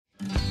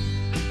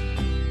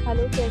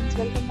Hello friends,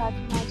 welcome back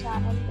to my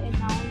channel, and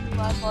now you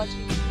are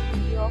watching a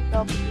video of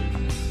property.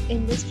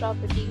 In this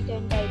property,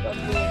 10 type of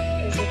room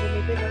is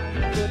available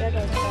on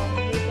agoda.com.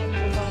 You can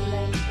book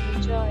online and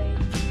enjoy it.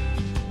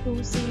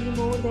 To see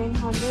more than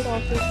 100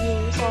 of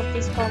reviews of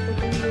this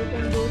property, you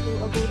can go to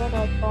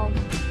agoda.com.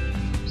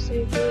 So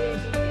review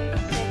rating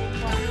is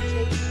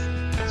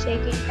 7.6.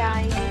 Check-in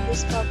time in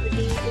this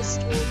property is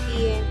 2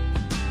 p.m.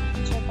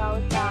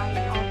 Check-out time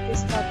of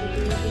this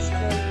property is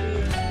 12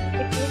 p.m.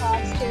 If you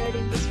have stayed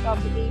in this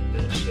property,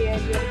 please share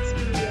your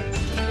experience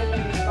in the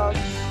comment box.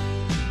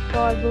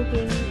 For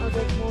booking or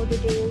get more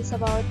details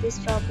about this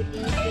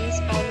property, please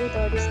follow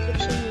the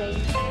description link.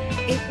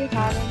 If you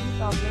have any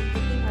problem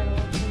booking a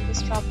room in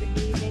this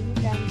property, then you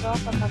can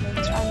drop a comment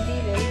and we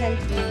will help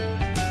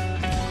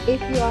you.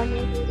 If you are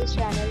new to this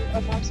channel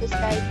or not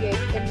subscribed yet,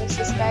 then just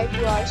subscribe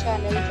to our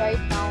channel right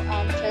now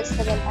and press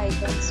the bell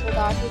icon so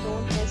that you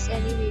don't miss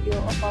any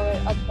video of our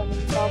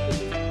upcoming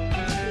property.